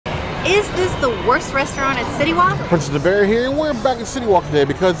Is this the worst restaurant at CityWalk? Princess of the Bear here, and we're back at CityWalk today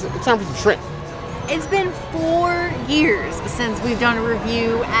because it's time for some shrimp. It's been 4 years since we've done a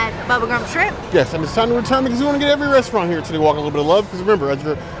review at Bubba Gump Shrimp. Yes, and it's time to return because we want to get every restaurant here at CityWalk a little bit of love. Because remember, as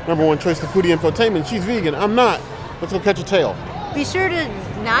your #1 choice for foodie infotainment, she's vegan, I'm not. Let's go catch a tail. Be sure to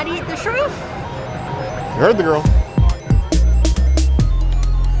not eat the shrimp. You heard the girl.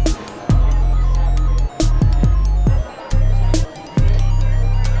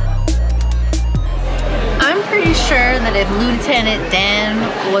 I'm pretty sure that if Lieutenant Dan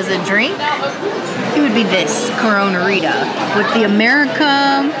was a drink, it would be this Coronarita with the America,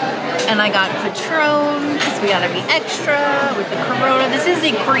 and I got Patron because we gotta be extra with the Corona. This is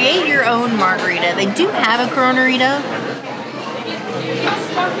a create your own margarita. They do have a Coronarita,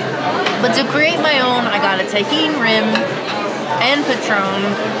 but to create my own, I got a tajin rim and Patron,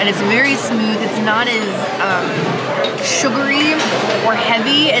 and it's very smooth. It's not as sugary or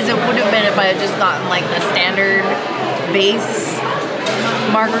heavy as it would have been if I had just gotten like the standard base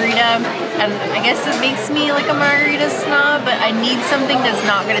margarita. And I guess it makes me like a margarita snob, but I need something that's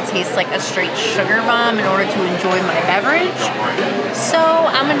not gonna taste like a straight sugar bomb in order to enjoy my beverage. So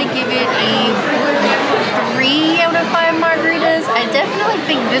I'm gonna give it a 3 out of 5 margaritas. I definitely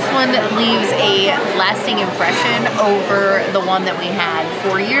think this one leaves a lasting impression over the one that we had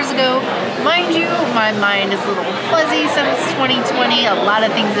 4 years ago. Mind you, my mind is a little fuzzy since 2020. A lot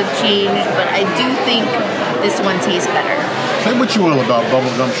of things have changed, but I do think this one tastes better. Say what you will about Bubba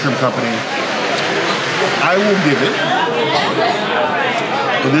Gump Shrimp Company. I will give it.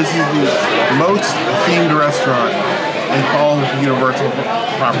 But this is the most themed restaurant in all of the Universal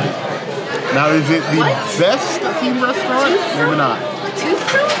property. Now, is it the best themed restaurant? Maybe not.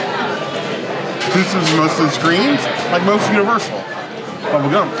 Toothsome is mostly screens, like most Universal. Bubba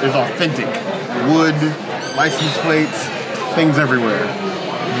Gump is authentic. Wood, license plates, things everywhere.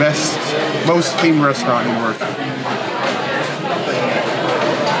 Best, most themed restaurant in Universal.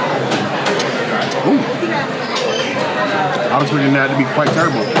 Ooh. I was expecting that to be quite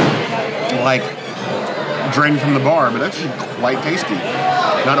terrible. Like, drained from the bar, but actually quite tasty.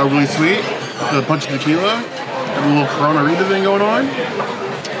 Not overly sweet, with a punch of tequila, and a little Coronarita thing going on.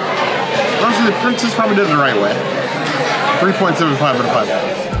 Honestly, the Princess probably did it the right way. 3.75 out of 5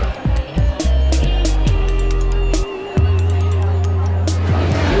 points.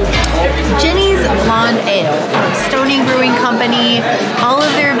 Jenny's Blonde Ale from Stony Brewing Company. All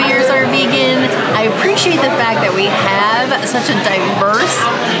of their beers are vegan. I appreciate the fact that we have such a diverse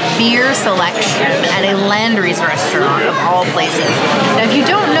beer selection at a Landry's restaurant of all places. Now, if you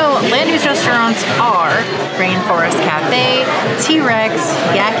don't know, Landry's restaurants are Rainforest Cafe, T-Rex,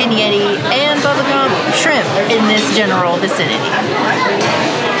 Yak and Yeti, and Bubba Gump Shrimp in this general vicinity.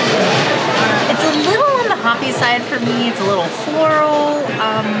 It's a little on the hoppy side for me. It's a little floral.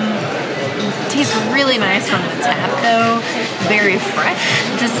 Tastes really nice from the tap though. Very fresh.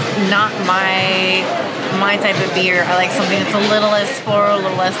 Just not my type of beer. I like something that's a little less floral, a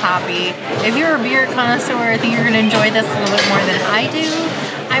little less hoppy. If you're a beer connoisseur, I think you're gonna enjoy this a little bit more than I do.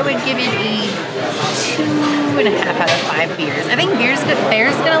 I would give it a 2.5 out of 5 beers. I think Bear's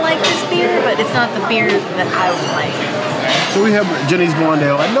gonna like this beer, but it's not the beer that I would like. So we have Jenny's Blonde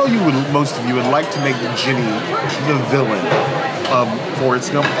Ale. I know most of you would like to make Jenny the villain of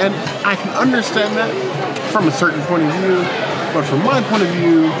Forrest Gump, and I can understand that from a certain point of view, but from my point of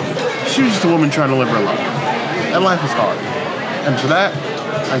view, she was just a woman trying to live her life, and life is hard. And for that,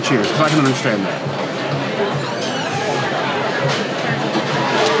 I cheers, because I can understand that.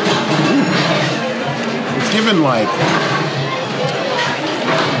 It's given like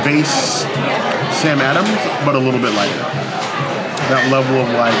base Sam Adams, but a little bit lighter. That level of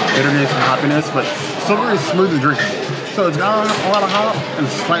like bitterness and hoppiness, but still very smooth and drinkable. So it's got a lot of hop and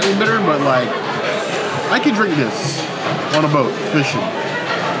slightly bitter, but like I could drink this on a boat fishing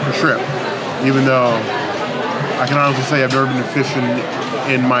for shrimp, even though I can honestly say I've never been fishing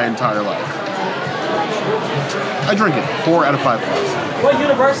in my entire life. I drink it. 4 out of 5 plus. What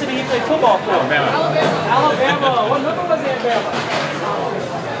university you play football for? Alabama. Alabama. What number was it, Alabama?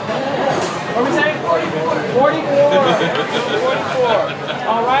 What were we saying? 44. 44.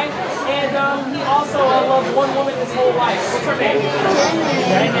 All right. And he also loved one woman his whole life. What's her name?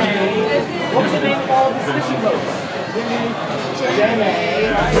 Jenny. What was the name of all of his fishing boats? Jenny.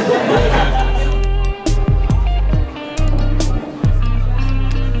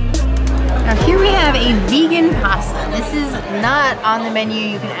 Now here we have a vegan pasta. This is not on the menu.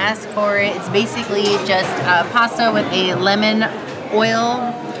 You can ask for it. It's basically just pasta with a lemon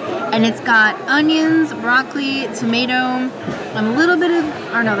oil. And it's got onions, broccoli, tomato, a little bit of,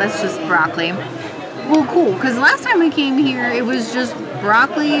 or no, that's just broccoli. Well, cool, because last time we came here, it was just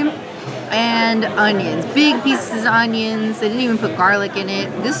broccoli And onions, big pieces of onions. They didn't even put garlic in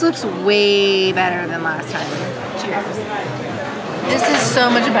it. This looks way better than last time. Cheers. This is so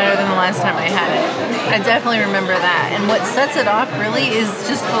much better than the last time I had it. I definitely remember that. And what sets it off really is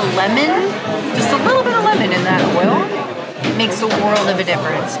just the lemon, just a little bit of lemon in that oil. It makes a world of a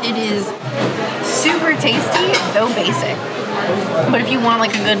difference. It is super tasty, though basic. But if you want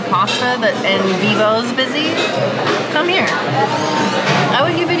like a good pasta and Vivo's busy, come here. I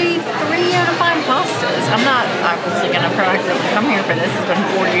would give it a 3 out of 5 pastas. I'm not obviously going to proactively come here for this. It's been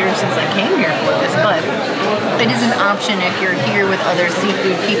 4 years since I came here for this, but it is an option if you're here with other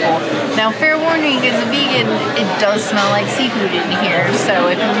seafood people. Now, fair warning, as a vegan, it does smell like seafood in here.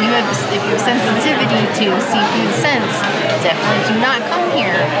 So if you have sensitivity to seafood scents, definitely do not come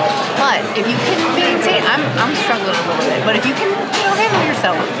here. But if you can maintain, I'm struggling a little bit, but if you can handle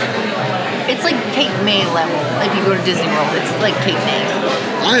yourself, it's like Cape May level. If you go to Disney World, it's like Cape May.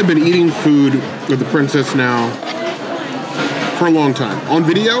 I have been eating food with the princess now for a long time. On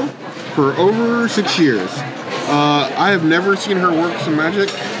video for over 6 years. I have never seen her work some magic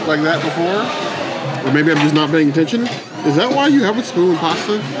like that before. Or maybe I'm just not paying attention. Is that why you have a spoon with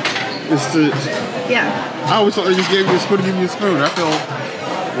pasta? It's to... Yeah. I always thought they just gave you a spoon to give you a spoon. I feel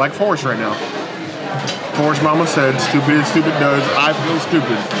like Forrest right now. Forrest mama said, stupid as stupid does. I feel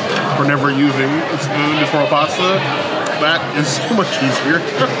stupid for never using a spoon before a pasta. That is so much easier.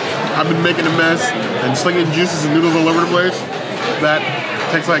 I've been making a mess and slinging juices and noodles all over the place. That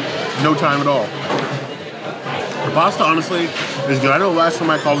takes like no time at all. The pasta, honestly, is good. I know last time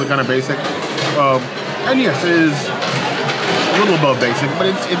I called it kind of basic. And yes, it is a little above basic, but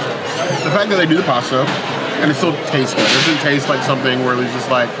it's the fact that they do the pasta and it still tastes good. It doesn't taste like something where it's just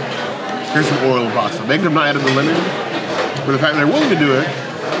like, here's some oil and pasta. They could have not added the lemon, but the fact that they're willing to do it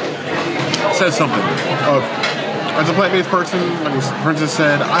says something. As a plant-based person, like the princess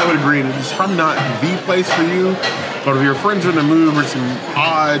said, I would agree that it's probably not the place for you, but if your friends are in the mood for some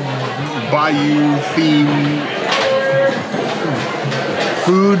odd bayou theme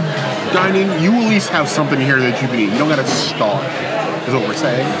food dining, you will at least have something here that you can eat. You don't gotta starve, is what we're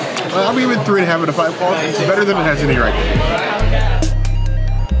saying. I'll give it 3.5 out of 5 balls. It's better than it has any right now.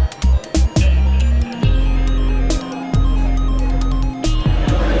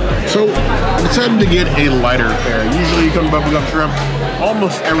 So, I decided to get a lighter fare. Usually you come to Bubba Gump Shrimp,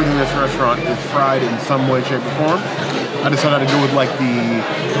 almost everything in this restaurant is fried in some way, shape, or form. I decided to go with like the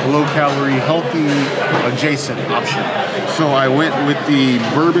low-calorie, healthy, adjacent option. So I went with the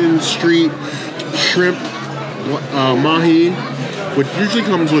Bourbon Street Shrimp Mahi, which usually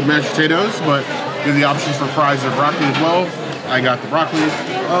comes with mashed potatoes, but there's the options for fries or broccoli as well. I got the broccoli.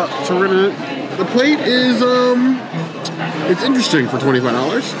 So we're gonna, the plate is, it's interesting for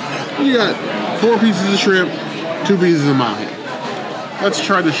 $25. You got 4 pieces of shrimp, 2 pieces of mahi. Let's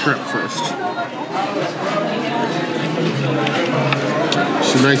try the shrimp first.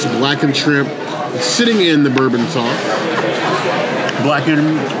 It's a nice blackened shrimp sitting in the bourbon sauce.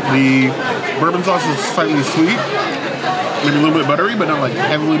 Blackened, the bourbon sauce is slightly sweet, maybe a little bit buttery, but not like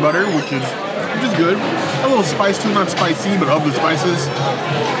heavily butter, which is good. A little spice too, not spicy, but of the spices.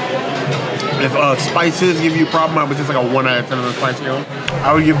 If spices give you a problem, I would just like a 1 out of 10 on the spice scale.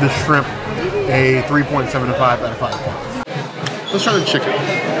 I would give the shrimp a 3.75 out of 5. Let's try the chicken.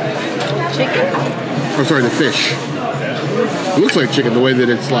 Chicken? I'm sorry, the fish. It looks like chicken the way that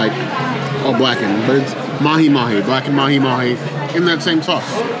it's like all blackened, but it's mahi, blackened mahi in that same sauce.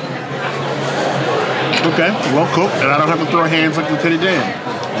 Okay, well cooked, and I don't have to throw hands like Lieutenant Dan.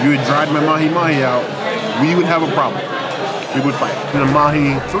 If you had dried my mahi out, we would have a problem. We would fight. And the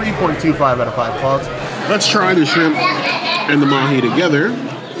mahi, 3.25 out of 5 claws. Let's try the shrimp and the mahi together,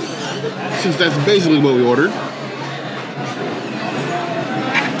 since that's basically what we ordered.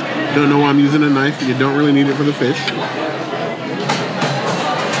 Don't know why I'm using a knife. You don't really need it for the fish.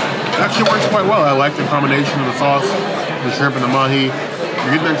 It actually works quite well. I like the combination of the sauce, the shrimp, and the mahi.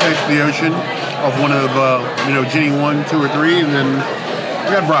 You're getting that taste of the ocean of one of, Jenny 1, 2, or 3, and then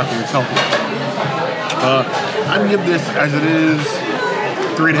we got broccoli. It's healthy. I'd give this, as it is,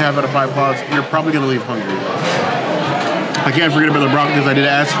 3.5 out of 5 claws. You're probably going to leave hungry. I can't forget about the broccoli because I did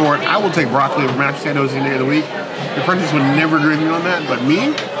ask for it. I will take broccoli over mashed potatoes any day of the week. The princess would never agree with me on that, but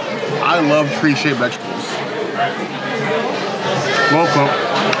me, I love tree-shaped vegetables. Well cooked,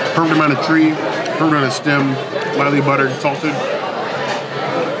 perfect amount of tree, perfect amount of stem, lightly buttered, salted.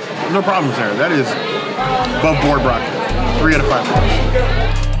 No problems there. That is above board broccoli. 3 out of 5 claws.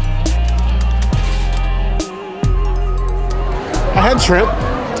 I had shrimp,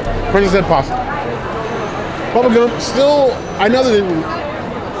 princess had pasta. Bubba Gump, still, I know that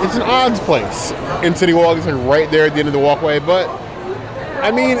it's an odds place in CityWalk. It's like right there at the end of the walkway, but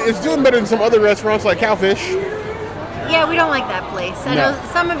I mean, it's doing better than some other restaurants like Cowfish. Yeah, we don't like that place. I know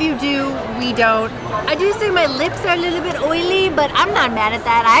some of you do, we don't. I do say my lips are a little bit oily, but I'm not mad at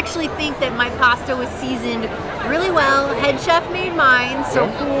that. I actually think that my pasta was seasoned really well. Head chef made mine, so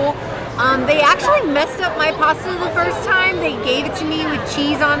cool. They actually messed up my pasta the first time. They gave it to me with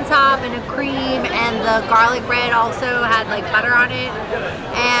cheese on top and a cream, and the garlic bread also had like butter on it.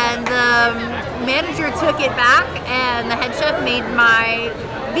 And the manager took it back, and the head chef made my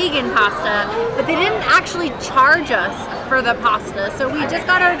vegan pasta, but they didn't actually charge us for the pasta. So we just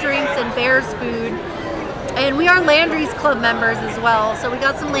got our drinks and Bear's food. And we are Landry's Club members as well, so we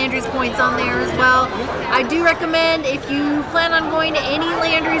got some Landry's points on there as well. I do recommend, if you plan on going to any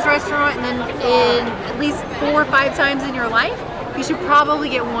Landry's restaurant and then in at least 4 or 5 times in your life, you should probably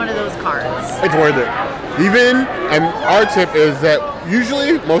get one of those cards. It's worth it. Even, and our tip is that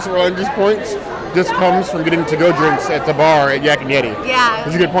usually most of our Landry's points just comes from getting to-go drinks at the bar at Yak and Yeti. Yeah.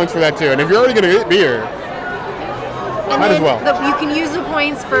 Because you get points for that too. And if you're already going to get beer, might as well. You can use the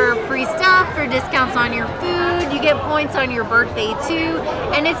points for free stuff, for discounts on your food. You get points on your birthday too.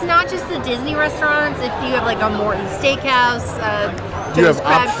 And it's not just the Disney restaurants. If you have like a Morton's Steakhouse, Joe's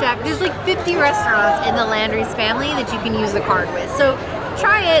Crab Shack, there's like 50 restaurants in the Landry's family that you can use the card with. So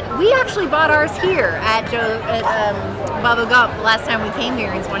try it. We actually bought ours here at Bubba Gump the last time we came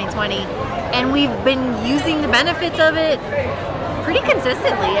here in 2020. And we've been using the benefits of it pretty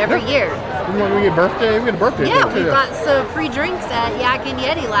consistently every year. We get birthday. We get a birthday. Yeah, we got some free drinks at Yak and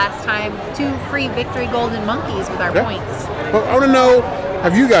Yeti last time. 2 free Victory Golden Monkeys with our points. But I want to know,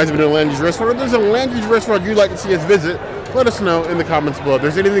 have you guys been to a Landry's restaurant? If there's a Landry's restaurant you'd like to see us visit, let us know in the comments below. If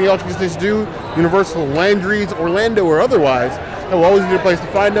there's anything else you just do, Universal, Landry's, Orlando, or otherwise, that will always be a place to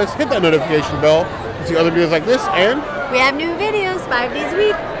find us. Hit that notification bell to see other videos like this, and we have new videos 5 days a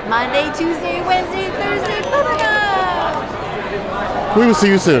week. Monday, Tuesday, Wednesday, Thursday, Bubba Gump. We will see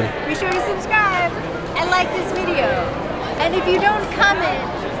you soon. Be sure to subscribe and like this video. And if you don't comment,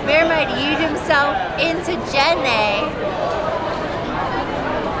 Bear might eat himself into Jenny.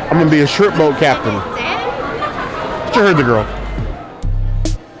 I'm going to be a shrimp boat captain. You heard the girl.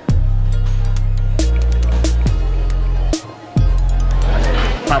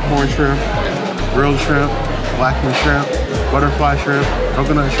 Popcorn shrimp, grilled shrimp, blackened shrimp, butterfly shrimp,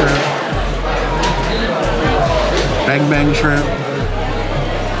 coconut shrimp, bang bang shrimp,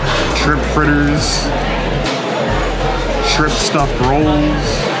 shrimp fritters, shrimp stuffed rolls,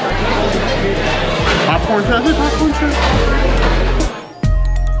 popcorn shrimp.